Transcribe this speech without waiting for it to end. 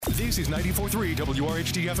This is 94.3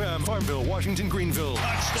 WRHD-FM, Farmville, Washington, Greenville.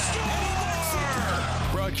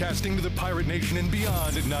 Broadcasting to the Pirate Nation and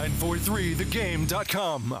beyond at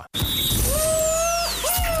 943thegame.com.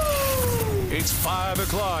 It's 5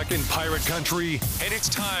 o'clock in Pirate Country, and it's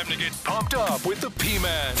time to get pumped up with the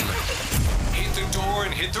P-Man. Hit the door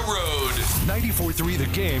and hit the road. 94.3 The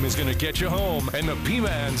Game is going to get you home, and the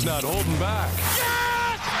P-Man's not holding back.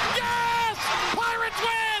 Yes! Yes! Pirates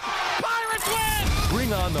win! Pirates win!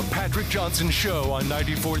 Bring on the Patrick Johnson Show on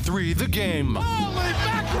 94.3 The Game. Holy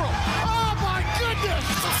mackerel! Oh, my goodness!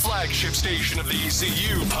 The flagship station of the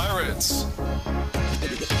ECU Pirates.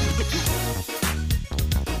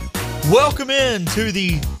 Welcome in to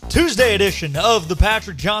the Tuesday edition of the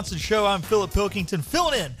Patrick Johnson Show. I'm Philip Pilkington,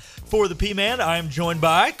 filling in for the P-Man. I am joined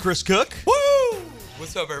by Chris Cook. Woo!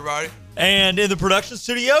 What's up, everybody? And in the production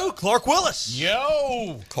studio, Clark Willis.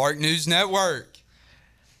 Yo! Clark News Network.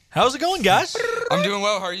 How's it going, guys? I'm doing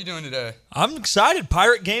well. How are you doing today? I'm excited.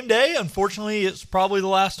 Pirate game day. Unfortunately, it's probably the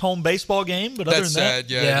last home baseball game. But That's other than sad. that,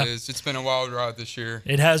 Yeah, it is. It's been a wild ride this year.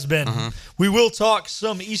 It has been. We will talk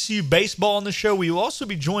some ECU baseball on the show. We will also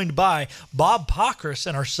be joined by Bob Pockrass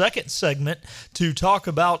in our second segment to talk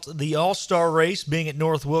about the All-Star race being at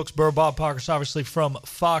North Wilkesboro. Bob Pockrass, obviously from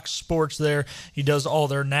Fox Sports there. He does all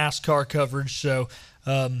their NASCAR coverage. So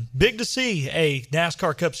big to see a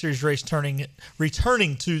NASCAR Cup Series race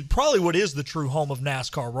returning to probably what is the true home of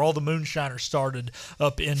NASCAR, where all the moonshiners started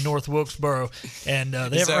up in North Wilkesboro. And they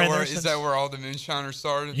haven't ran there since. Is that where all the moonshiners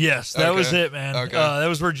started? Yes, that was it, man. Okay. That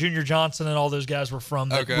was where Junior Johnson and all those guys were from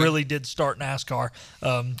that really did start NASCAR.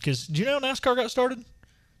 Because do you know how NASCAR got started?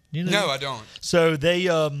 No, I don't. So they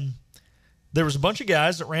there was a bunch of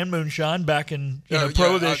guys that ran moonshine back in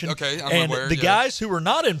Prohibition. I'm aware. The guys who were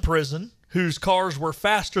not in prison, whose cars were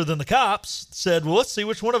faster than the cops, said, well, let's see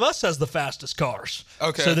which one of us has the fastest cars.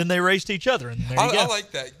 Okay. So then they raced each other, and there you go. I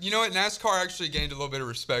like that. You know what? NASCAR actually gained a little bit of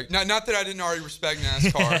respect. Not that I didn't already respect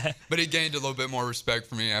NASCAR, but it gained a little bit more respect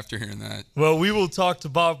for me after hearing that. Well, we will talk to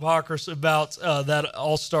Bob Pockrass about that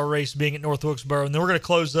All-Star race being at North Wilkesboro, and then we're going to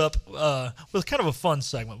close up with kind of a fun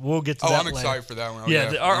segment. We'll get to that later. I'm excited for that one.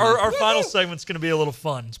 Yeah, our final segment's going to be a little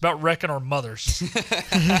fun. It's about wrecking our mothers.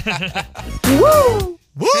 Woo!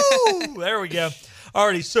 Woo! There we go.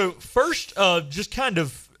 Alrighty, so first, just kind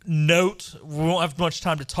of note, we won't have much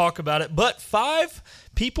time to talk about it, but 5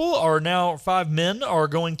 men are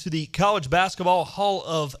going to the College Basketball Hall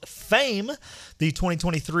of Fame. The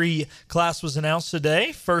 2023 class was announced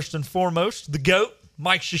today. First and foremost, the GOAT,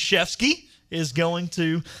 Mike Krzyzewski, is going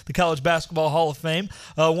to the College Basketball Hall of Fame.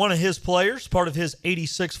 One of his players, part of his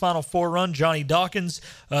 86 Final Four run, Johnny Dawkins,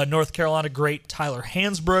 North Carolina great Tyler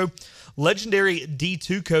Hansbrough, legendary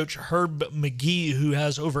D2 coach Herb McGee, who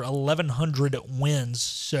has over 1,100 wins.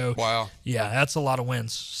 So, wow. Yeah, that's a lot of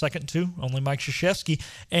wins. Second to only Mike Krzyzewski.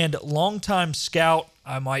 And longtime scout,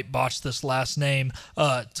 I might botch this last name,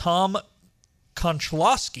 Tom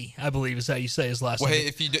Konchlowski, I believe is how you say his last name. Well, hey,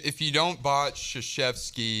 if you don't botch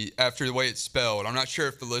Krzyzewski after the way it's spelled, I'm not sure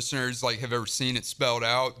if the listeners have ever seen it spelled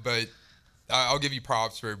out, but I'll give you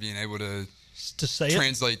props for being able to say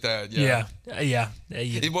translate that. Yeah.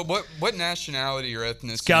 What nationality or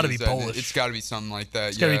ethnicity? It's got to be Polish. It's got to be something like that.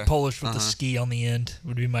 It's got to be Polish with the ski on the end,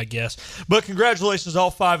 would be my guess. But congratulations to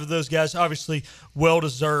all 5 of those guys. Obviously,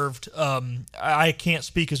 well-deserved. I can't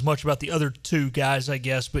speak as much about the other 2 guys, I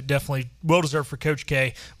guess, but definitely well-deserved for Coach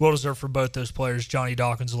K, well-deserved for both those players. Johnny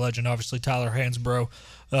Dawkins, a legend. Obviously, Tyler Hansbrough,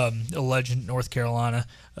 a legend, North Carolina,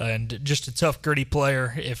 and just a tough, gritty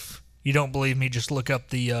player. If you don't believe me, just look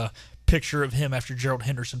up the picture of him after Gerald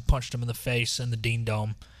Henderson punched him in the face in the Dean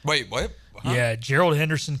Dome. Wait, what? Huh? Yeah, Gerald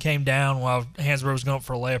Henderson came down while Hansbrough was going up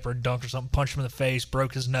for a layup or a dunk or something, punched him in the face,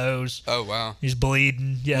 broke his nose. Oh, wow. He's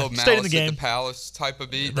bleeding. Yeah, little stayed in the game. At the Palace type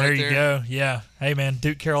of beat there right you go. Yeah. Hey, man,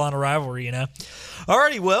 Duke-Carolina rivalry, you know.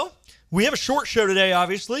 Alrighty, well, we have a short show today,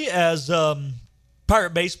 obviously, as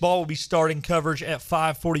Pirate Baseball will be starting coverage at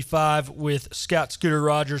 5:45 with Scott Scooter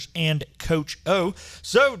Rogers and Coach O.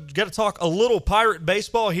 So, got to talk a little Pirate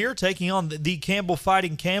Baseball here, taking on the Campbell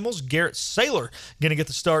Fighting Camels. Garrett Saylor going to get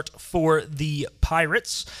the start for the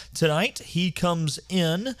Pirates tonight. He comes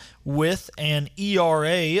in with an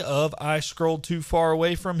ERA of, I scrolled too far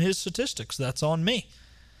away from his statistics. That's on me.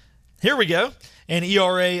 Here we go. An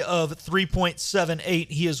ERA of 3.78.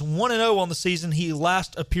 He is 1-0 on the season. He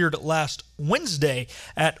last appeared last Wednesday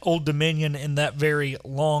at Old Dominion in that very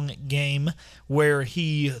long game where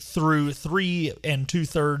he threw 3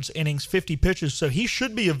 2/3 innings, 50 pitches. So he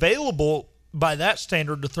should be available by that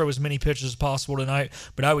standard to throw as many pitches as possible tonight,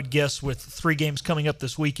 but I would guess with 3 games coming up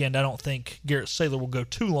this weekend, I don't think Garrett Saylor will go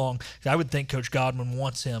too long. I would think Coach Godwin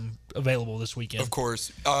wants him available this weekend. Of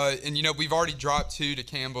course. And, we've already dropped 2 to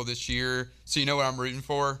Campbell this year, so you know what I'm rooting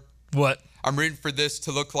for? What? I'm rooting for this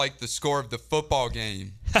to look like the score of the football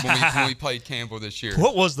game when we played Campbell this year.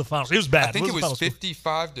 What was the finals? It was bad. I think it was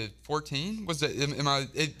 55-14. Was it?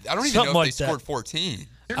 I don't even know if they scored 14.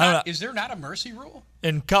 Is there not a mercy rule?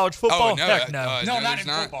 In college football? Oh, no. Heck no. No, not in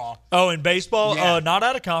football. Oh, in baseball? Yeah. Not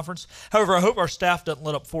out of conference. However, I hope our staff doesn't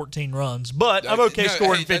let up 14 runs. But I'm okay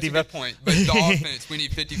scoring 50. That's a good point. But the offense, we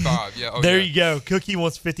need 55. Yeah. There you go. Cookie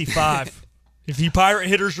wants 55. If you Pirate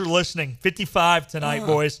hitters are listening, 55 tonight,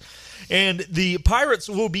 boys. And the Pirates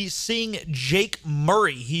will be seeing Jake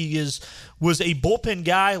Murray. He was a bullpen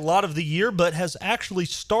guy a lot of the year, but has actually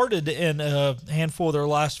started in a handful of their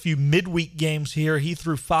last few midweek games here. He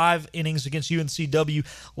threw 5 innings against UNCW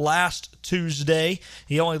last Tuesday.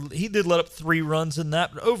 He did let up 3 runs in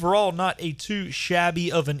that, but overall not a too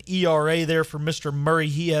shabby of an ERA there for Mr. Murray.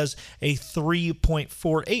 He has a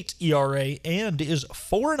 3.48 ERA and is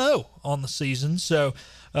 4-0 on the season. So,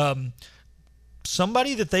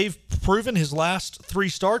 somebody that they've proven his last 3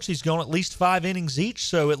 starts, he's gone at least 5 innings each,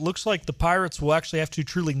 so it looks like the Pirates will actually have to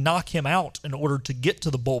truly knock him out in order to get to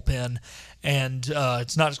the bullpen, and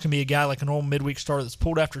it's not just going to be a guy like a normal midweek starter that's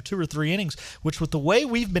pulled after 2 or 3 innings, which with the way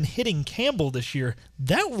we've been hitting Campbell this year,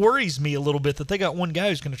 that worries me a little bit that they got one guy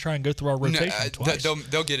who's going to try and go through our rotation twice.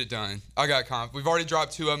 They'll get it done. I got confidence. We've already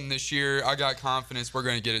dropped 2 of them this year. I got confidence we're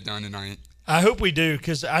going to get it done tonight. I hope we do,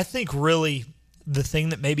 because I think really the thing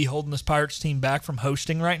that may be holding this Pirates team back from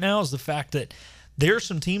hosting right now is the fact that there are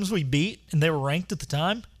some teams we beat, and they were ranked at the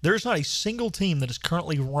time. There's not a single team that is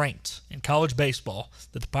currently ranked in college baseball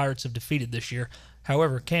that the Pirates have defeated this year.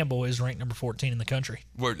 However, Campbell is ranked number 14 in the country.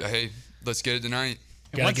 Hey, let's get it tonight.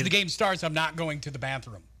 And once the game starts, I'm not going to the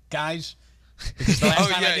bathroom. Guys, because the last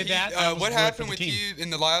time I did that, what happened with you in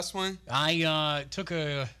the last one? I took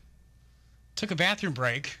a bathroom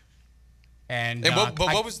break. And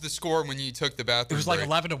what was the score when you took the bathroom? It was like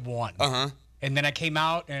 11-1. Uh-huh. And then I came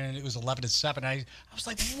out, and it was 11-7. I was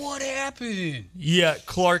like, what happened? Yeah,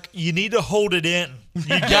 Clark, you need to hold it in.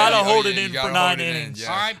 You got to hold it in for 9 innings.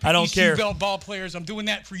 Yeah. All right, I don't care. Seatbelt ball players, I'm doing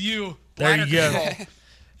that for you. There you go.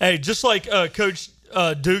 Hey, just like Coach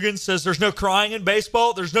Dugan says there's no crying in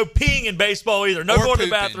baseball, there's no peeing in baseball either. No going to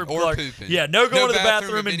the bathroom, Clark. Pooping. Yeah, no going to the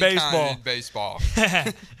bathroom in baseball.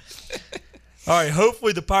 All right,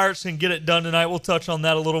 hopefully the Pirates can get it done tonight. We'll touch on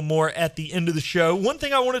that a little more at the end of the show. One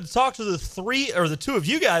thing I wanted to talk to the 2 of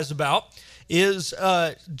you guys about is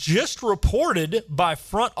just reported by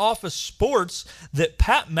Front Office Sports that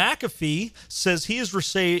Pat McAfee says he has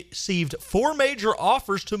received 4 major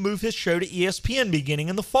offers to move his show to ESPN beginning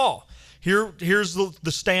in the fall. Here's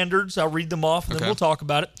the standards. I'll read them off, and then we'll talk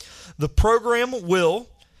about it. The program will,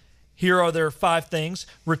 here are their 5 things,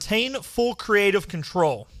 retain full creative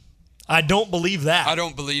control. I don't believe that. I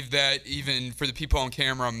don't believe that even for the people on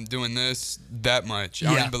camera. I'm doing this that much.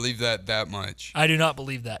 I don't believe that much. I do not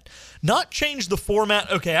believe that. Not change the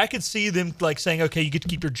format. Okay, I could see them like saying, okay, you get to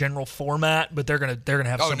keep your general format, but they're gonna have so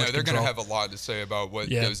much control. They're gonna have a lot to say about what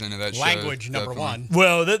goes into that language. Show, Number one.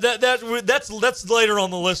 Well, that's later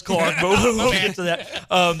on the list, Clark. But we'll get to that.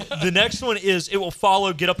 The next one is it will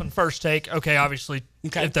follow Get Up and First Take. Okay, obviously.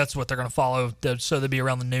 Okay. If that's what they're going to follow, so they'll be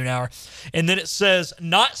around the noon hour. And then it says,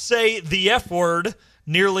 not say the F word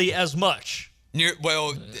nearly as much. Hey,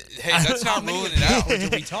 that's not ruling it out. What are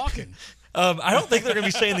we talking? I don't think they're going to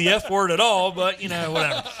be saying the F word at all, but,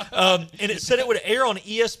 whatever. And it said it would air on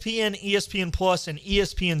ESPN, ESPN Plus, and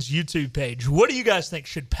ESPN's YouTube page. What do you guys think?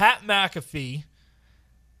 Should Pat McAfee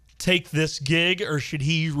take this gig, or should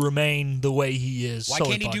he remain the way he is? Why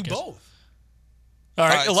can't he do both? All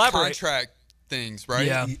right, elaborate. Contract things, right?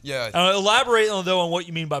 Yeah. Elaborate though on what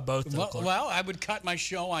you mean by both. Well, I would cut my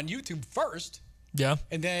show on YouTube first. Yeah.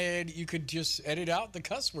 And then you could just edit out the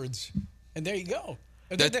cuss words, and there you go.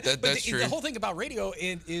 That's true. The whole thing about radio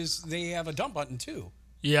is they have a dump button too.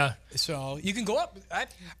 Yeah. So you can go up.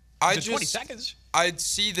 20 seconds. I'd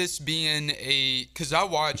see this being because I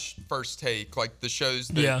watch First Take, like the shows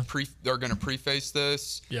that are going to preface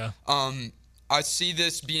this. Yeah. I see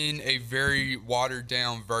this being a very watered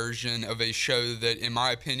down version of a show that, in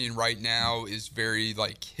my opinion, right now is very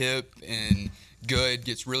like hip and good,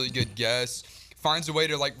 gets really good guests, finds a way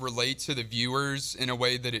to like relate to the viewers in a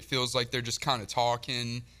way that it feels like they're just kind of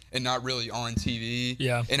talking and not really on TV.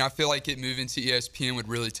 Yeah. And I feel like it moving to ESPN would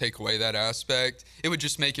really take away that aspect. It would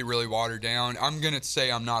just make it really watered down. I'm going to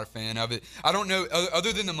say I'm not a fan of it. I don't know,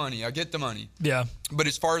 other than the money. I get the money. Yeah. But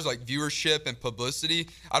as far as like viewership and publicity,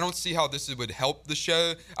 I don't see how this would help the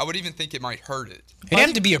show. I would even think it might hurt it. It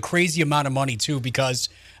had to be a crazy amount of money, too, because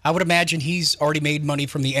I would imagine he's already made money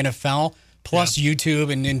from the NFL. Plus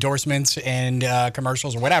YouTube and endorsements and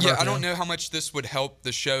commercials or whatever. Yeah, I don't know how much this would help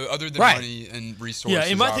the show other than money and resources. Yeah,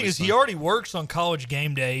 and my thing is obviously. he already works on College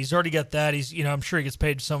Game Day. He's already got that. He's, I'm sure he gets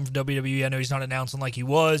paid some from WWE. I know he's not announcing like he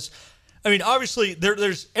was. I mean, obviously,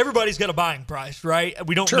 there's everybody's got a buying price, right?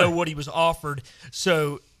 We don't know what he was offered.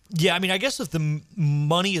 So, yeah, I mean, I guess if the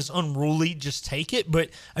money is unruly, just take it. But,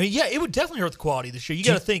 I mean, yeah, it would definitely hurt the quality of the show. You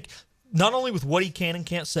got to think – not only with what he can and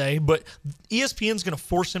can't say, but ESPN's going to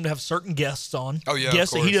force him to have certain guests on. Oh, yeah,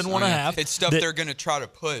 guests that he doesn't want to have. It's stuff they're going to try to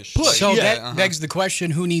push. So that begs the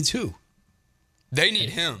question, who needs who? They need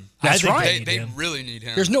him. That's right. They really need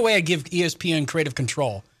him. There's no way I give ESPN creative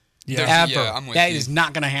control. Yeah. Ever. I'm with that you. is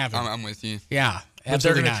not going to happen. I'm with you. Yeah, But they're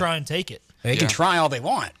absolutely going to not. try and take it. They can try all they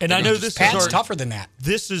want. And I know this Pat's is tougher than that.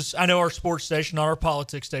 This is, I know, our sports station, not our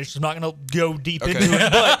politics station. So I'm not going to go deep into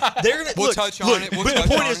it, but they're going to We'll touch on it. But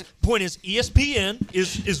the point is, ESPN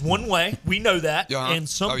is one way. We know that, and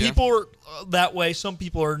some people are that way. Some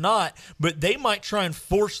people are not. But they might try and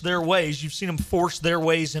force their ways. You've seen them force their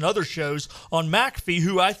ways in other shows on McAfee,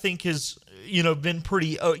 who I think has been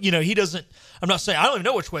pretty. He doesn't. I'm not saying I don't even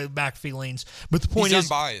know which way McAfee leans, but the point he's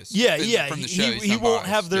is, unbiased. Yeah. From the show, He won't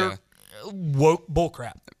have their woke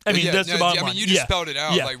bullcrap. I mean, that's the bottom line. I mean, you just spelled it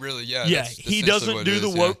out, like really, Yeah, that's he doesn't do the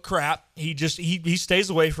is, woke crap. He just he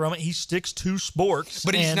stays away from it. He sticks to sports.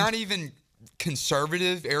 But he's not even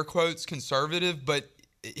conservative, air quotes conservative, but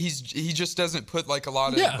he just doesn't put like a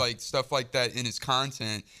lot of like stuff like that in his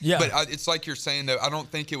content. Yeah. But it's like you're saying though, I don't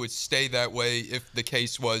think it would stay that way if the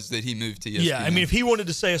case was that he moved to ESPN. Yeah, I mean, if he wanted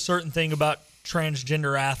to say a certain thing about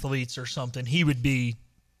transgender athletes or something, he would be.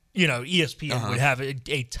 ESPN would have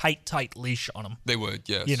a tight leash on him. They would,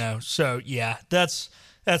 yes. So yeah, that's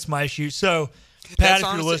my issue. So, Pat,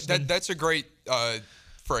 if you're listening, that's a great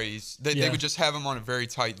phrase. They would just have him on a very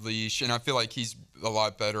tight leash, and I feel like he's a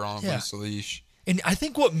lot better on a loose leash. And I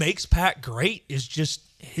think what makes Pat great is just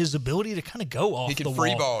his ability to kind of go off the wall. He can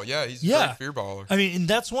free ball. Yeah, he's a great free baller. I mean, and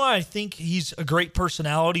that's why I think he's a great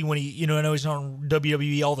personality when he, I know he's on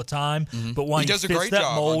WWE all the time, but why he does fits a great that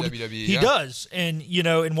job mold, on WWE, he does. And,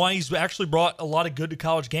 and why he's actually brought a lot of good to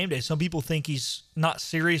College Game Day. Some people think he's not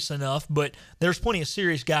serious enough, but there's plenty of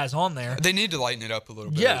serious guys on there. They need to lighten it up a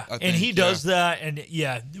little bit. Yeah, I think. and he does that. And,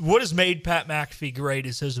 what has made Pat McAfee great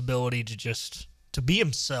is his ability to just – to be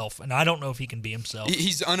himself, and I don't know if he can be himself.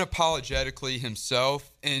 He's unapologetically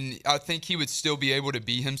himself, and I think he would still be able to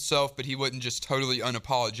be himself, but he wouldn't just totally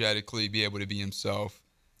unapologetically be able to be himself.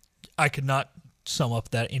 I could not sum up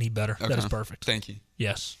that any better. Okay. That is perfect. Thank you.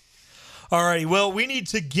 Yes. All righty. Well, we need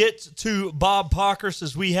to get to Bob Pockrass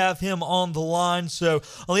as we have him on the line. So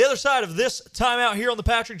on the other side of this timeout here on the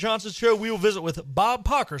Patrick Johnson Show, we will visit with Bob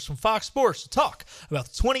Pockrass from Fox Sports to talk about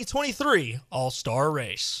the 2023 All-Star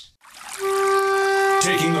Race.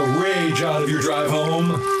 Taking the rage out of your drive home.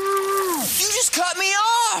 You just cut me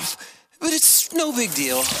off! But it's no big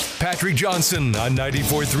deal. Patrick Johnson on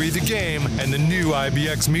 94.3 The Game and the new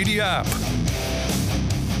IBX Media app.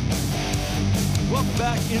 Welcome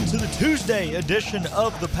back into the Tuesday edition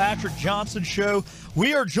of the Patrick Johnson Show.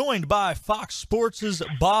 We are joined by Fox Sports'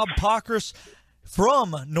 Bob Pockrass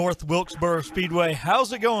from North Wilkesboro Speedway.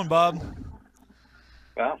 How's it going, Bob?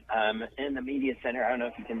 Well, I'm in the media center. I don't know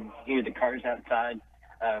if you can hear the cars outside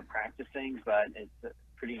practicing, but it's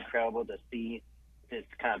pretty incredible to see this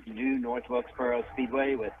kind of new North Wilkesboro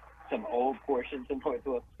Speedway with some old portions of North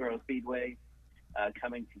Wilkesboro Speedway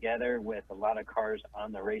coming together with a lot of cars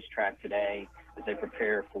on the racetrack today as they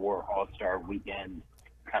prepare for All-Star Weekend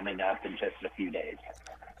coming up in just a few days.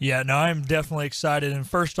 Yeah, no, I'm definitely excited. And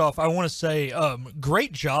first off, I want to say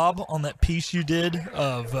great job on that piece you did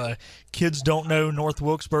of Kids Don't Know North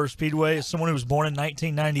Wilkesboro Speedway. As someone who was born in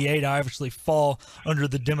 1998, I obviously fall under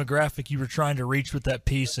the demographic you were trying to reach with that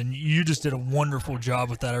piece, and you just did a wonderful job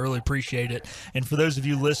with that. I really appreciate it. And for those of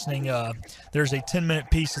you listening, there's a 10-minute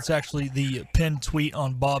piece that's actually the pinned tweet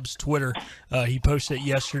on Bob's Twitter. He posted it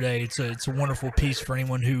yesterday. It's a wonderful piece for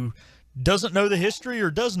anyone who doesn't know the history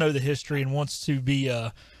or does know the history and wants to be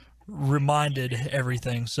reminded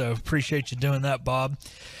everything. So appreciate you doing that, Bob.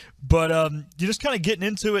 But you're just kind of getting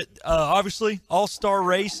into it. Obviously, All-Star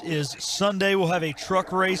Race is Sunday. We'll have a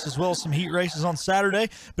truck race as well as some heat races on Saturday.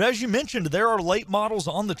 But as you mentioned, there are late models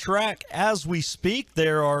on the track as we speak.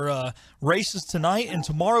 There are races tonight and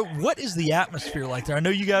tomorrow. What is the atmosphere like there? I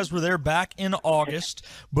know you guys were there back in August,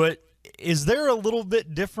 but is there a little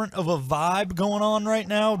bit different of a vibe going on right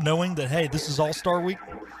now, knowing that, hey, this is All-Star Week?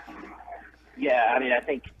 Yeah, I mean, I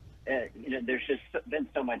think there's just been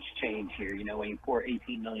so much change here. When you pour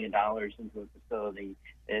 $18 million into a facility,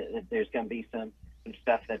 there's going to be some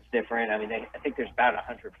stuff that's different. I mean, I think there's about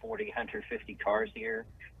 140, 150 cars here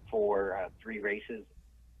for 3 races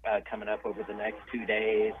coming up over the next 2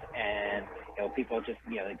 days. And, people just,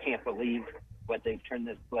 they can't believe what they've turned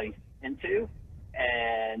this place into.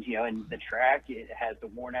 And, and the track, it has a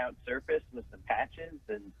worn out surface with some patches,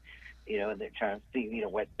 and, they're trying to see,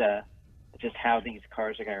 just how these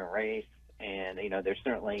cars are going to race. And, there's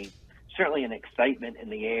certainly an excitement in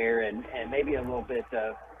the air and maybe a little bit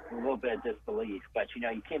of disbelief. But,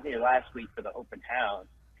 you came here last week for the open house,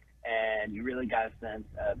 and you really got a sense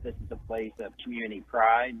of this is a place of community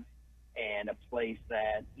pride and a place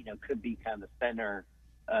that, could be kind of the center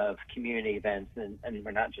of community events. And I mean,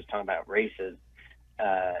 we're not just talking about races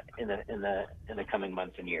in the coming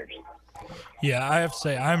months and years. Yeah, I have to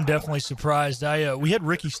say, I'm definitely surprised. We had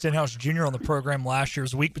Ricky Stenhouse Jr. on the program last year. It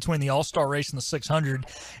was a week between the All-Star race and the 600,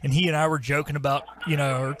 and he and I were joking about,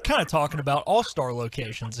 or kind of talking about All-Star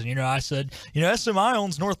locations. And, I said, SMI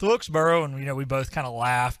owns North Wilkesboro, and, we both kind of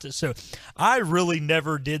laughed. So I really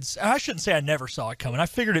never did – I shouldn't say I never saw it coming. I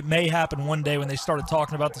figured it may happen one day when they started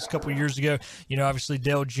talking about this a couple of years ago. Obviously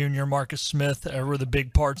Dale Jr., Marcus Smith were the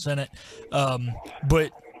big parts in it.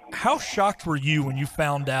 But – how shocked were you when you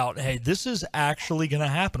found out, hey, this is actually going to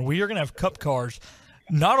happen? We are going to have Cup cars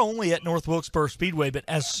not only at North Wilkesboro Speedway, but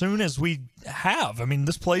as soon as we have. I mean,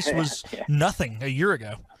 this place was nothing a year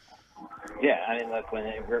ago. Yeah, I mean, look, when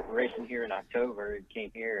they were racing here in October, it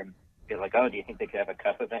came here and you're like, oh, do you think they could have a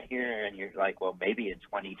Cup event here? And you're like, well, maybe in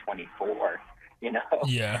 2024,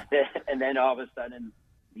 Yeah. And then all of a sudden,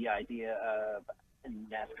 the idea of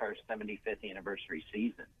NASCAR's 75th anniversary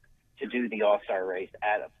season to do the All-Star race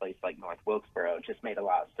at a place like North Wilkesboro just made a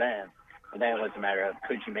lot of sense. And then it was a matter of,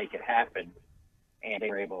 could you make it happen? And they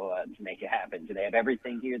were able to make it happen. Do they have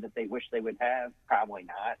everything here that they wish they would have? Probably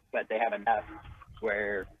not, but they have enough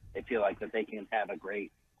where they feel like that they can have a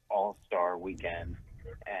great All-Star weekend.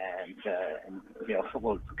 And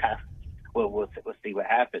we'll see what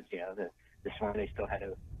happens. This morning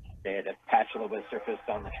they had to patch a little bit of surface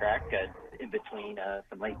on the track in between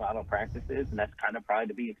some late model practices, and that's kind of probably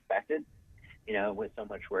to be expected, with so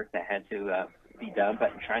much work that had to be done.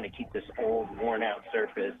 But trying to keep this old, worn-out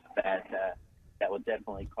surface that will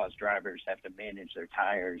definitely cause drivers to have to manage their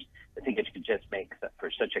tires. I think it could just make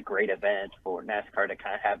for such a great event for NASCAR to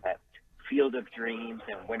kind of have that Field of Dreams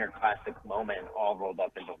and Winter Classic moment all rolled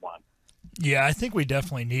up into one. Yeah, I think we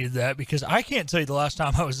definitely needed that because I can't tell you the last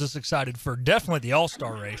time I was this excited for definitely the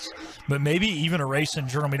All-Star race, but maybe even a race in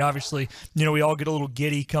general. I mean, obviously, we all get a little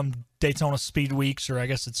giddy come Daytona Speed Weeks, or I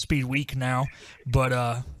guess it's Speed Week now, but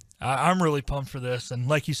I'm really pumped for this. And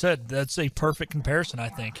like you said, that's a perfect comparison, I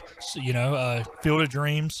think. So, Field of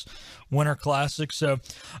Dreams, Winter Classic. So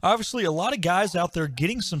obviously a lot of guys out there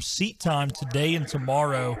getting some seat time today and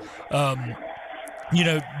tomorrow.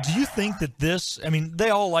 Do you think that they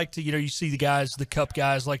all like to, you see the Cup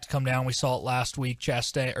guys like to come down. We saw it last week.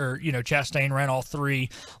 Chastain ran all 3.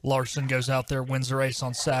 Larson goes out there, wins the race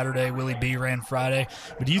on Saturday. Willie B ran Friday.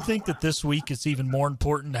 But do you think that this week it's even more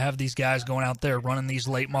important to have these guys going out there running these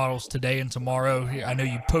late models today and tomorrow? I know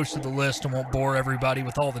you posted the list and won't bore everybody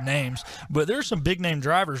with all the names, but there's some big name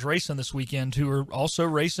drivers racing this weekend who are also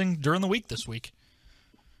racing during the week this week.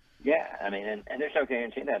 Yeah, I mean, and there's no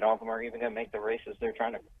guarantee that all of them are even going to make the races they're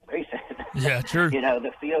trying to race in. Yeah, true.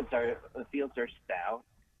 The fields are stout.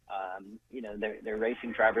 They're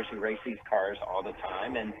racing drivers who race these cars all the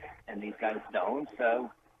time, and these guys don't.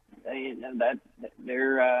 So,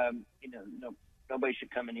 nobody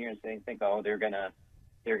should come in here and think, oh, they're gonna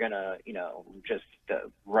just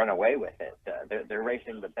run away with it. They're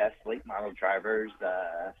racing the best late model drivers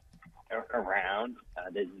around.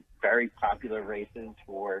 There's very popular races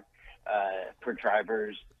for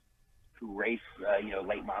drivers who race,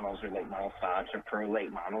 late models or late model stocks or pro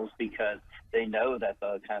late models, because they know that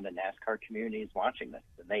the kind of NASCAR community is watching this,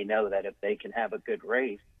 and they know that if they can have a good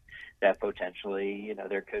race, that potentially,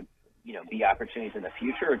 there could, be opportunities in the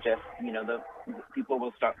future, or just, the people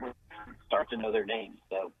will start to know their names.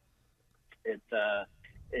 So I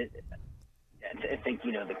think,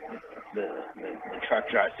 the truck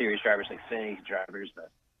series drivers, like Xfinity drivers, the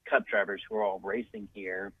Cup drivers who are all racing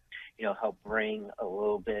here, help bring a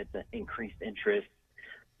little bit of increased interest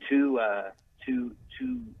to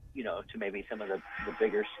maybe some of the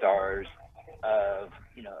bigger stars of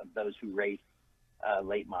those who race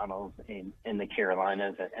late models in the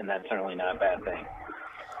Carolinas, and that's certainly not a bad thing.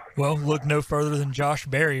 Well, look no further than Josh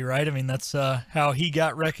Berry, right? I mean, that's how he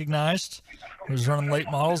got recognized. He was running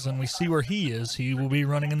late models, and we see where he is. He will be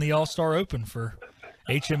running in the All-Star Open for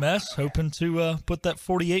HMS, hoping to put that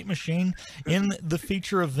 48 machine in the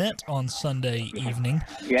feature event on Sunday evening.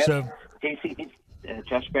 Yeah, so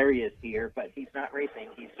Josh Berry is here, but he's not racing.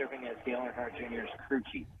 He's serving as Dale Earnhardt Jr.'s crew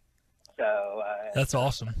chief. So that's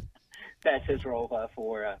awesome. That's his role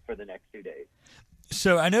for the next 2 days.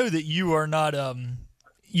 So I know that you are not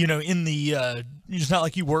in the it's not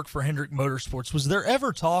like you work for Hendrick Motorsports. Was there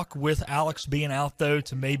ever talk with Alex being out, though,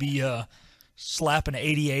 to maybe slap an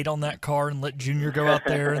 88 on that car and let Junior go out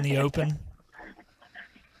there in the Open?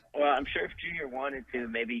 Well, I'm sure if Junior wanted to,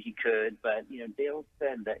 maybe he could. But, Dale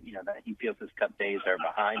said that, that he feels his Cup days are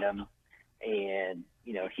behind him. And,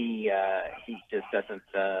 he just doesn't,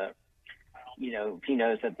 he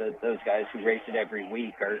knows that those guys who race it every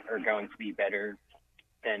week are going to be better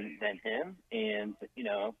than him. And,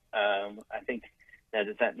 I think now,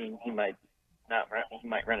 does that mean he might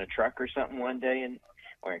run a truck or something one day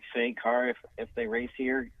or an Xfinity car if they race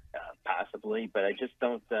here? Possibly, but I just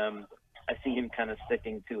don't. I see him kind of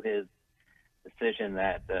sticking to his decision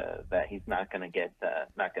that he's not going to get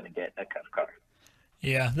a Cup car.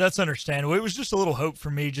 Yeah, that's understandable. It was just a little hope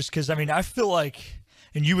for me, just because I feel like,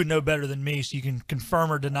 and you would know better than me, so you can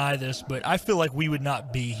confirm or deny this, but I feel like we would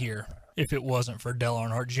not be here if it wasn't for Dale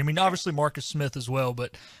Earnhardt Jr. Obviously Marcus Smith as well,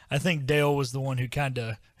 but I think Dale was the one who kind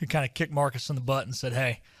of kicked Marcus in the butt and said,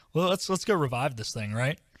 "Hey, well, let's go revive this thing,"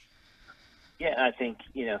 right? Yeah, I think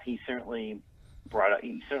he certainly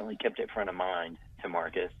kept it front of mind to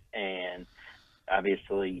Marcus, and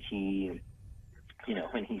obviously he,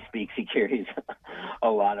 when he speaks, he carries a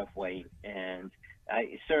lot of weight, and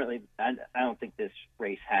I don't think this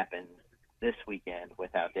race happened this weekend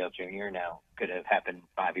without Dale Jr. Now, could have happened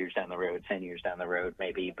 5 years down the road, 10 years down the road,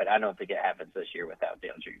 maybe, but I don't think it happens this year without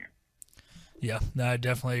Dale Jr. Yeah, no, I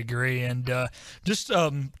definitely agree. And just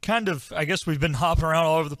kind of, I guess we've been hopping around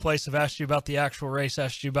all over the place. I've asked you about the actual race,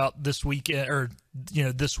 asked you about this weekend or,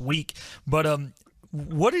 this week. But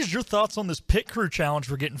what is your thoughts on this pit crew challenge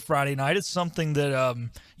we're getting Friday night? It's something that,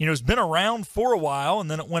 has been around for a while,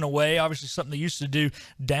 and then it went away. Obviously something they used to do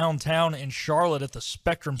downtown in Charlotte at the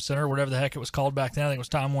Spectrum Center, whatever the heck it was called back then. I think it was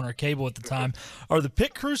Time Warner Cable at the time. Are the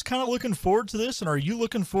pit crews kind of looking forward to this, and are you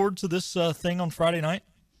looking forward to this thing on Friday night?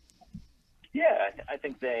 Yeah, I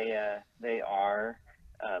think they are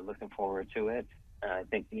looking forward to it. I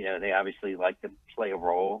think they obviously like to play a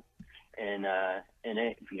role in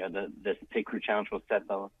it. The pit crew challenge will set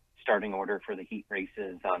the starting order for the heat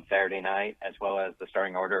races on Saturday night, as well as the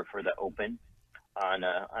starting order for the Open on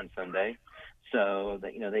Sunday. So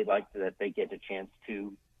that they like that they get a chance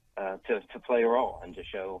to play a role and to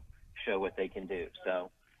show what they can do.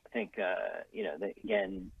 So I think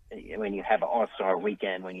again, when you have an All-Star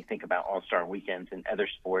weekend, when you think about All-Star weekends in other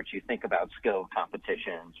sports, you think about skill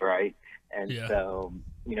competitions, right? And so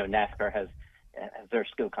NASCAR has their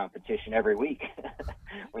skill competition every week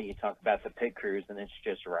when you talk about the pit crews, and it's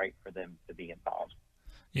just right for them to be involved.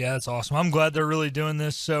 Yeah, that's awesome. I'm glad they're really doing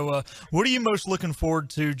this. So what are you most looking forward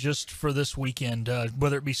to just for this weekend,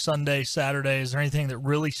 whether it be Sunday, Saturday? Is there anything that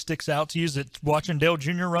really sticks out to you? Is it watching Dale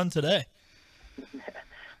Jr. run today?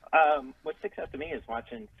 What sticks out to me is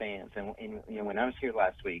watching fans. And when I was here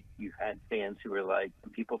last week, you had fans who were like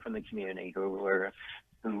people from the community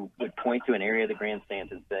who would point to an area of the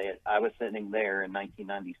grandstand and say, I was sitting there in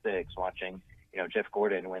 1996 watching, Jeff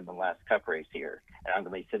Gordon win the last Cup race here. And I'm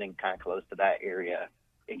going to be sitting kind of close to that area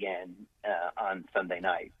again on Sunday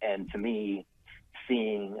night. And to me,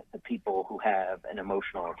 seeing the people who have an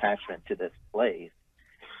emotional attachment to this place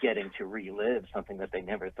getting to relive something that they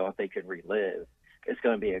never thought they could relive, it's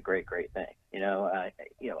going to be a great, great thing.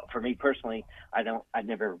 For me personally, I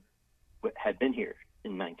never had been here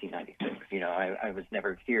in 1996. I was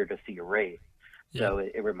never here to see a race. Yeah. So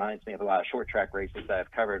it reminds me of a lot of short track races that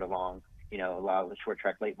I've covered along, a lot of the short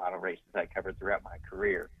track late model races I covered throughout my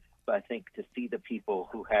career. But I think to see the people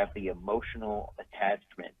who have the emotional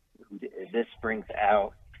attachment, this brings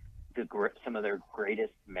out some of their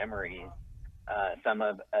greatest memories, some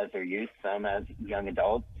as their youth, some as young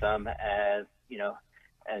adults, some as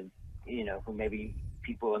who maybe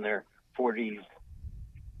people in their 40s,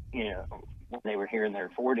 when they were here in their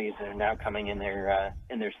 40s and are now coming in their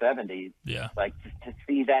 70s. Yeah. Like to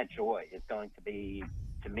see that joy is going to be,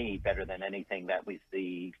 to me, better than anything that we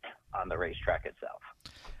see on the racetrack itself.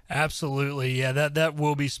 Absolutely. Yeah, that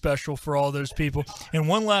will be special for all those people. And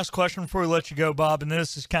one last question before we let you go, Bob, and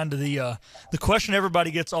this is kind of the question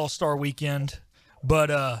everybody gets All-Star Weekend,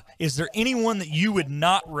 but is there anyone that you would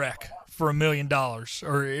not wreck for $1 million,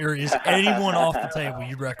 or is anyone off the table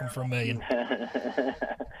you'd wreck them for $1 million?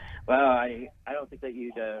 Well, I don't think that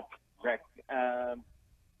you'd wreck. I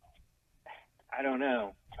don't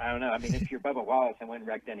know. I mean, if you're Bubba Wallace, I wouldn't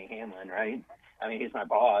wreck Denny Hamlin, right? I mean, he's my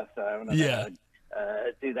boss, so I don't know if I would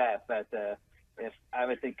do that. But if I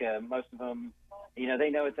would think most of them, they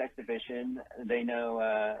know it's exhibition. They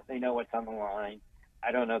know what's on the line.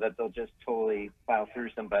 I don't know that they'll just totally plow through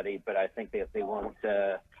somebody, but I think that they won't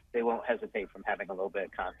hesitate from having a little bit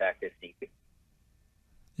of contact if need be.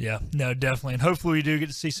 Yeah, no, definitely. And hopefully we do get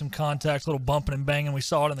to see some contact, a little bumping and banging. We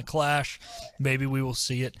saw it in the Clash. Maybe we will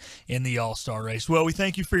see it in the All-Star race. Well, we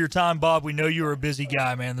thank you for your time, Bob. We know you were a busy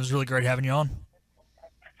guy, man. It was really great having you on.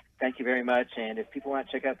 Thank you very much. And if people want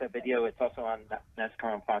to check out that video, it's also on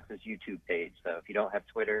NASCAR on Fox's YouTube page. So if you don't have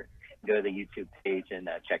Twitter, go to the YouTube page and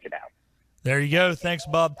check it out. There you go. Thanks,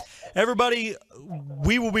 Bob. Everybody,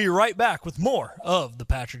 we will be right back with more of The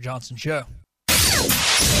Patrick Johnson Show.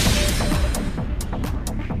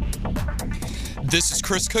 This is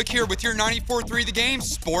Chris Cook here with your 94.3 The Game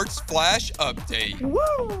Sports Flash Update.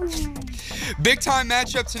 Woo! Big-time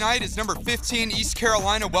matchup tonight is number 15 East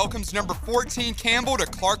Carolina welcomes number 14 Campbell to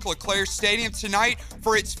Clark LeClaire Stadium tonight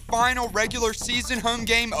for its final regular season home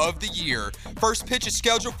game of the year. First pitch is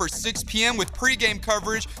scheduled for 6 p.m. with pregame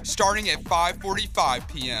coverage starting at 5:45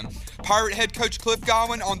 p.m. Pirate head coach Cliff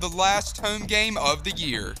Godwin on the last home game of the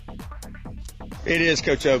year. It is,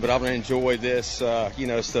 Coach O, but I'm going to enjoy this.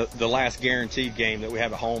 It's the last guaranteed game that we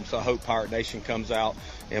have at home, so I hope Pirate Nation comes out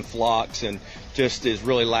and flocks and just is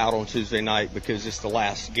really loud on Tuesday night because it's the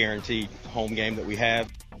last guaranteed home game that we have.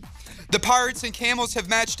 The Pirates and Camels have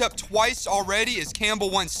matched up twice already as Campbell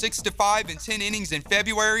won 6-5 in 10 innings in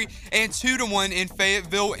February and 2-1 in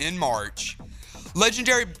Fayetteville in March.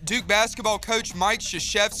 Legendary Duke basketball coach Mike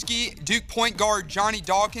Krzyzewski, Duke point guard Johnny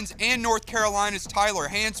Dawkins, and North Carolina's Tyler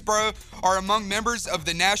Hansbrough are among members of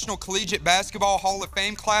the National Collegiate Basketball Hall of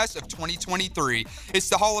Fame class of 2023. It's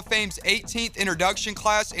the Hall of Fame's 18th induction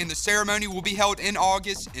class, and the ceremony will be held in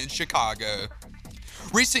August in Chicago.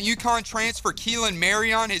 Recent UConn transfer Keelan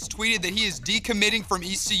Marion has tweeted that he is decommitting from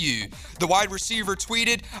ECU. The wide receiver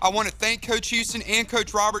tweeted, "I want to thank Coach Houston and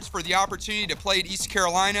Coach Roberts for the opportunity to play at East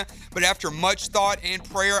Carolina, but after much thought and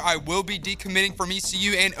prayer, I will be decommitting from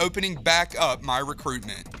ECU and opening back up my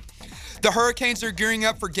recruitment." The Hurricanes are gearing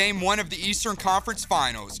up for Game 1 of the Eastern Conference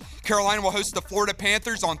Finals. Carolina will host the Florida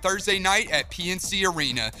Panthers on Thursday night at PNC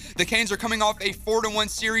Arena. The Canes are coming off a 4-1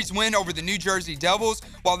 series win over the New Jersey Devils,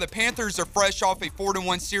 while the Panthers are fresh off a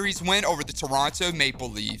 4-1 series win over the Toronto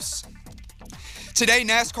Maple Leafs. Today,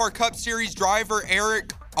 NASCAR Cup Series driver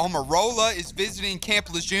Eric Almirola is visiting Camp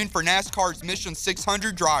Lejeune for NASCAR's Mission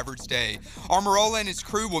 600 Drivers Day. Almirola and his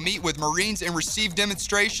crew will meet with Marines and receive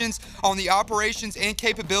demonstrations on the operations and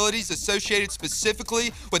capabilities associated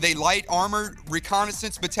specifically with a light armored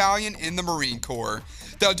reconnaissance battalion in the Marine Corps.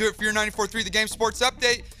 That'll do it for your 94.3 The Game Sports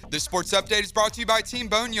Update. This sports update is brought to you by Team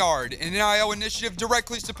Boneyard, an NIL initiative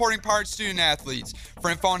directly supporting Pirate student athletes. For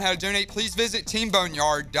info on how to donate, please visit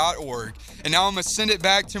teamboneyard.org. And now I'm going to send it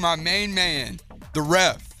back to my main man, the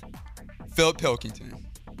ref, Philip Pilkington.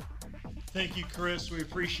 Thank you, Chris. We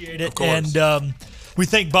appreciate it. Of course. And we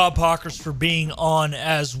thank Bob Pockers for being on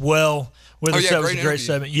as well with us. That was a great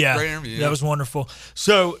segment. Yeah, great interview. That was wonderful.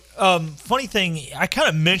 So, funny thing, I kind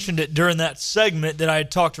of mentioned it during that segment that I had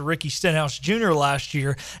talked to Ricky Stenhouse Jr. last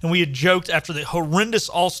year, and we had joked after the horrendous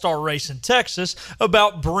All-Star race in Texas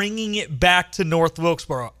about bringing it back to North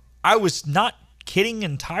Wilkesboro. I was not kidding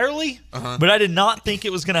entirely, but I did not think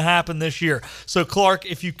it was going to happen this year. So, Clark,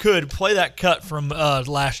 if you could, play that cut from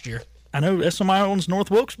last year. I know SMI owns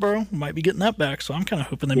North Wilkesboro. Might be getting that back, so I'm kind of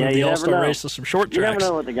hoping they move the All-Star race to some short tracks. You never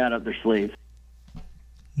know what they got up their sleeve.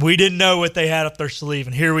 We didn't know what they had up their sleeve,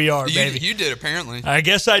 and here we are, baby. You did, apparently. I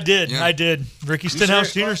guess I did. Yeah. I did. Ricky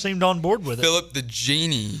Stenhouse Jr. seemed on board with it. Philip the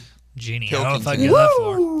Genie. I don't know if I get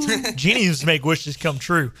that far. Genie used to make wishes come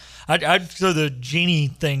true. I'd throw the Genie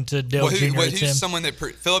thing to Dale Jr. Who's someone that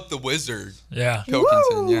Philip the Wizard? Yeah.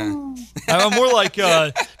 Pilkington, yeah. I'm more like,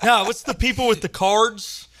 what's the people with the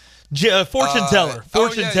cards? Fortune teller.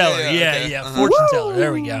 Fortune teller. Yeah. Fortune teller.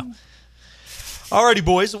 There we go. Alrighty,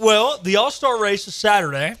 boys. Well, the All-Star race is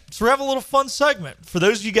Saturday, so we have a little fun segment. For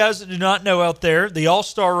those of you guys that do not know out there, the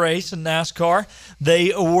All-Star race in NASCAR,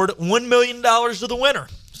 they award $1 million to the winner.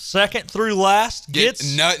 Second through last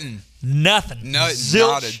gets nothing. Zilch.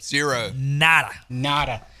 Nada. Zero.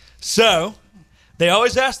 Nada. So, they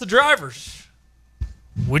always ask the drivers,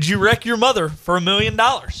 would you wreck your mother for $1 million?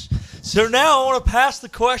 So now I want to pass the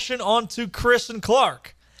question on to Chris and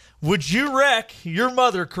Clark. Would you wreck your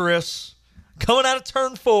mother, Chris, coming out of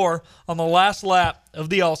turn 4 on the last lap of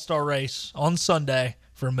the All-Star race on Sunday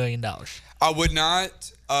for $1 million? I would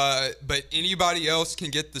not, but anybody else can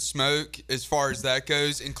get the smoke as far as that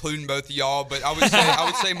goes, including both of y'all. But I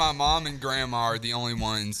would say my mom and grandma are the only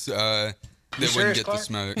ones that wouldn't get the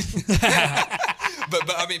smoke. but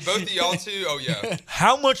I mean, both of y'all too. Oh yeah.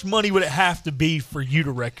 How much money would it have to be for you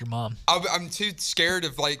to wreck your mom? I'm too scared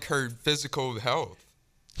of like her physical health.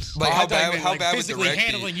 Like how bad would the wreck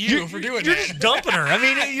handling be? you for doing You're that? just dumping her. I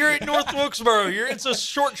mean, you're at North Wilkesboro. It's a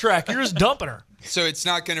short track. You're just dumping her. So it's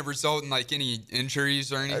not going to result in like any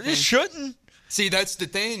injuries or anything. It shouldn't. See, that's the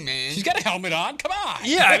thing, man. She's got a helmet on. Come on.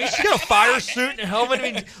 Yeah, I mean, she's got a fire suit and a helmet.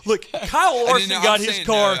 I mean, look, Kyle Larson got his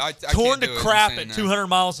car torn to crap at 200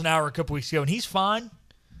 miles an hour a couple weeks ago, and he's fine.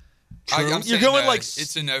 You're going like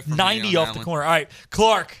it's a no for 90 off the corner. All right,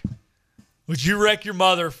 Clark, would you wreck your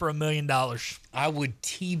mother for $1 million? I would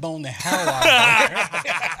T-bone the hell out of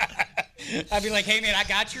her. I'd be like, hey, man,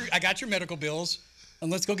 I got your medical bills.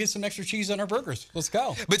 And let's go get some extra cheese on our burgers. Let's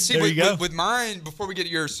go. But see, with mine, before we get to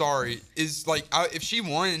yours, is like if she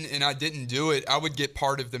won and I didn't do it, I would get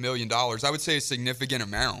part of the $1 million. I would say a significant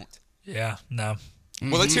amount. Yeah, no.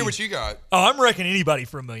 Well, let's hear what you got. Oh, I'm wrecking anybody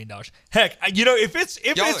for $1 million. Heck, if it's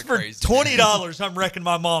for crazy, $20, I'm wrecking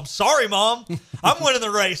my mom. Sorry, Mom. I'm winning the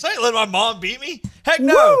race. I ain't letting my mom beat me. Heck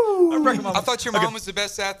no. I'm wrecking my mom. I thought your mom was the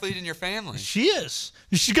best athlete in your family. She is.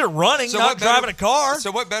 She's good at running, not driving a car.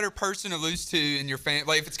 So what better person to lose to in your family?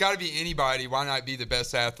 Like, if it's got to be anybody, why not be the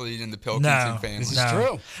best athlete in the Pilkington family? This is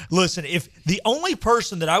true. Listen, if the only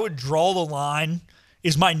person that I would draw the line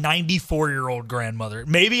is my 94-year-old grandmother.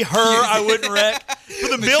 Maybe her I wouldn't wreck. For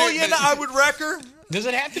the $1 million, I would wreck her. Does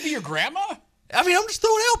it have to be your grandma? I mean, I'm just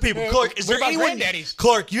throwing out people. Clark, is what there about anyone? granddaddies?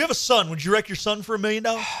 Clark, you have a son. Would you wreck your son for $1 million?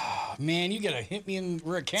 Oh, man, you got to hit me in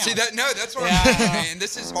where it counts. See, that's what I'm saying, man.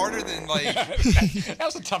 This is harder than, like... That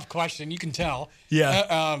was a tough question. You can tell.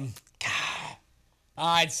 Yeah.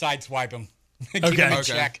 I'd sideswipe him. Okay.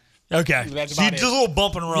 Check. Okay. That's So you about just a little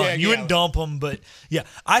bump and run. Yeah, You wouldn't dump them, but yeah.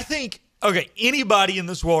 I think, anybody in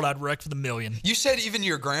this world I'd wreck for the $1 million. You said even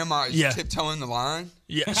your grandma is tiptoeing the line?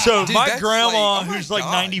 Yeah. So Dude, my that's grandma, like, oh my who's like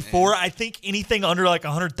God, 94, man. I think anything under like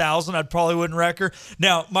 100,000, I probably wouldn't wreck her.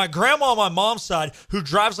 Now, my grandma on my mom's side, who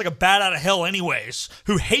drives like a bat out of hell anyways,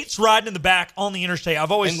 who hates riding in the back on the interstate.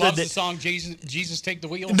 I've always said loves that. the song Jesus Take the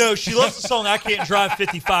Wheel? No, she loves the song I Can't Drive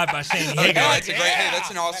 55 by Sandy Hagar. That's a great,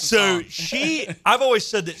 that's an awesome song. So I've always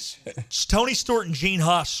said that Tony Stewart and Gene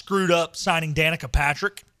Haas screwed up signing Danica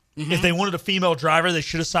Patrick. If they wanted a female driver, they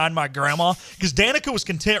should have signed my grandma, because Danica was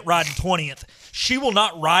content riding 20th. She will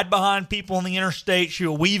not ride behind people on the interstate. She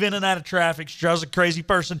will weave in and out of traffic. She drives a crazy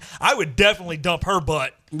person. I would definitely dump her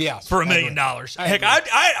butt for $1 million. Heck,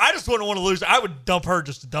 I just wouldn't want to lose. I would dump her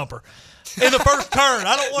just to dump her. In the first turn,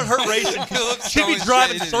 I don't want her racing. She'd be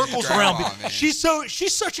driving circles around me. Man.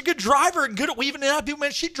 She's such a good driver and good at weaving in and out of people.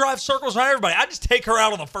 Man, she drives circles around everybody. I just take her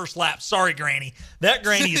out on the first lap. Sorry, Granny. That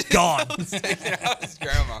Granny is gone.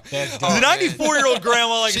 Grandma. The 94-year-old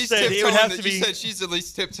grandma, like I said, it would have to be. You said she's at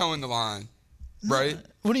least tiptoeing the line, right?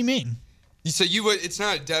 What do you mean? So you would. It's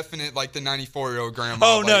not a definite like the 94-year-old grandma.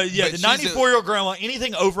 Oh no, yeah, the 94-year-old grandma.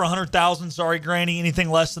 Anything over 100,000. Sorry, Granny. Anything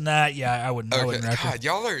less than that, yeah, I wouldn't. Okay. I wouldn't wreck her. God,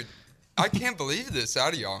 y'all are. I can't believe this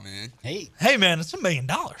out of y'all, man. Hey, man, it's $1 million.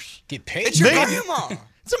 Get paid. It's your grandma.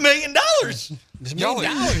 It's $1 million.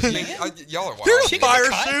 Y'all are wild. Here's a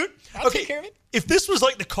fire suit. I'll take care of it. If this was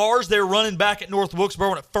like the cars they were running back at North Wilkesboro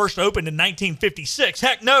when it first opened in 1956,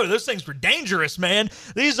 heck no, those things were dangerous, man.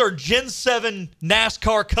 These are Gen 7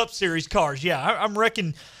 NASCAR Cup Series cars. Yeah, I'm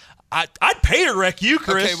wrecking. I'd pay to wreck you,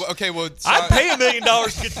 Chris. Well, I'd pay $1 million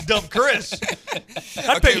to get to dump Chris.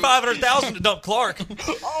 I'd pay $500,000 to dump Clark.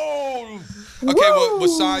 Oh. Okay. Well,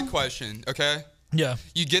 side question. Okay. Yeah.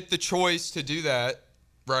 You get the choice to do that,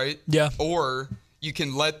 right? Yeah. Or you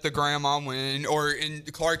can let the grandma win, or in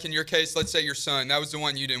Clark, in your case, let's say your son. That was the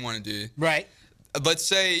one you didn't want to do. Right. Let's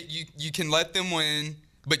say you can let them win,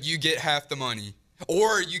 but you get half the money.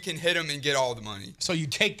 Or you can hit them and get all the money. So you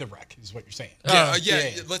take the wreck, is what you're saying.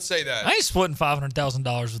 Yeah, let's say that. I ain't splitting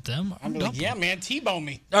 $500,000 with them. I'm like, yeah, man, T-bone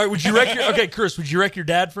me. All right, would you wreck your? Okay, Chris, would you wreck your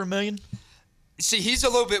dad for $1 million? See, he's a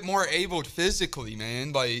little bit more able physically,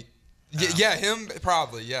 man. Like, yeah, him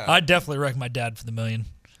probably, yeah. I'd definitely wreck my dad for the $1 million.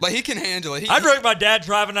 Like, he can handle it. I'd wreck my dad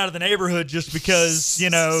driving out of the neighborhood just because,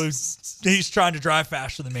 he's trying to drive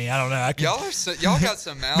faster than me. I don't know. Y'all got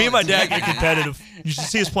some malice. Me and my dad get competitive. You should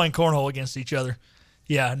see us playing cornhole against each other.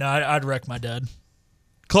 Yeah, no, I'd wreck my dad.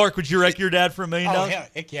 Clark, would you wreck your dad for $1 million? Oh,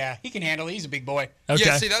 heck yeah. He can handle it. He's a big boy. Okay.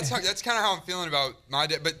 Yeah, see, that's kind of how I'm feeling about my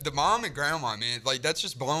dad. But the mom and grandma, man, like, that's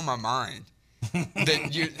just blowing my mind.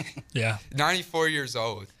 That you, yeah. 94 years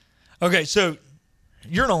old. Okay, so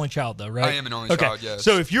you're an only child, though, right? I am an only child, yes.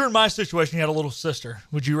 So if you're in my situation, you had a little sister,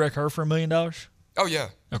 would you wreck her for $1 million? Oh, yeah.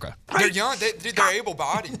 Okay. They're young. They're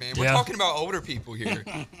able-bodied, man. We're talking about older people here.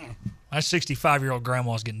 My 65-year-old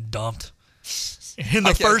grandma's getting dumped in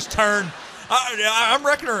the first turn. I'm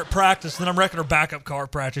wrecking her at practice, then I'm wrecking her backup car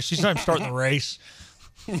at practice. She's not even starting the race.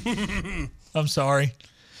 I'm sorry.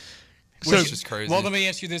 Which is just crazy. Well, let me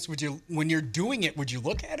ask you this: when you're doing it, would you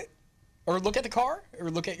look at it, or look at the car,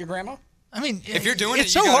 or look at your grandma? I mean, if you're doing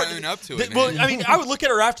it's it, you so gotta hard. own up to it, man. Well, I mean, I would look at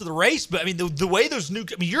her after the race, but I mean, the way those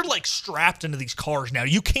you're like strapped into these cars now.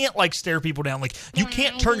 You can't like stare people down. Like you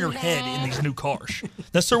can't turn your head in these new cars.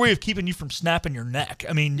 That's their way of keeping you from snapping your neck.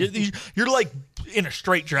 I mean, you're like in a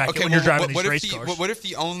straitjacket when you're driving these race cars. What if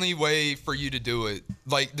the only way for you to do it,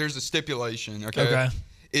 like, there's a stipulation, okay,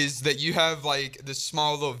 is that you have like this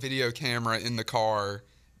small little video camera in the car.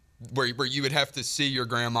 Where you would have to see your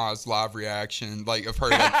grandma's live reaction, like of her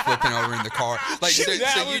like flipping over in the car. Like so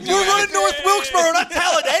we're running North Wilkesboro, not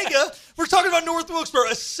Talladega. We're talking about North Wilkesboro,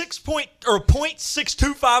 a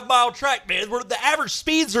 0.625 mile track, man. Where the average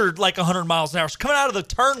speeds are like 100 miles an hour. So coming out of the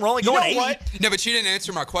turn, we're only going 80. What? No, but you didn't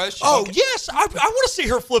answer my question. Oh yes, I want to see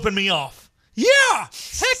her flipping me off. Yeah,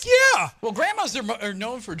 heck yeah. Well, grandmas are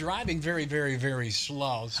known for driving very, very, very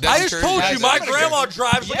slow. So I just told you my grandma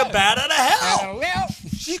drives like a bat out of hell. Well,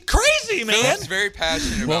 she's crazy, man. Philip's very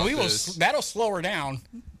passionate about this. That'll slow her down.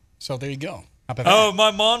 So there you go. Oh,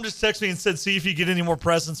 my mom just texted me and said, "See if you get any more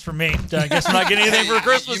presents from me." I guess I'm not getting anything for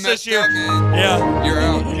Christmas this year. Up, man. Yeah, you're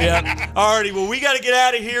out. Yeah. Alrighty, well, we got to get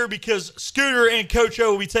out of here because Scooter and Coach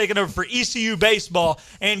O will be taking over for ECU baseball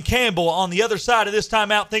and Campbell on the other side of this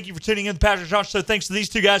timeout. Thank you for tuning in to the Patrick Johnson Show. Thanks to these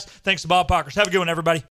two guys. Thanks to Bob Pockers. Have a good one, everybody.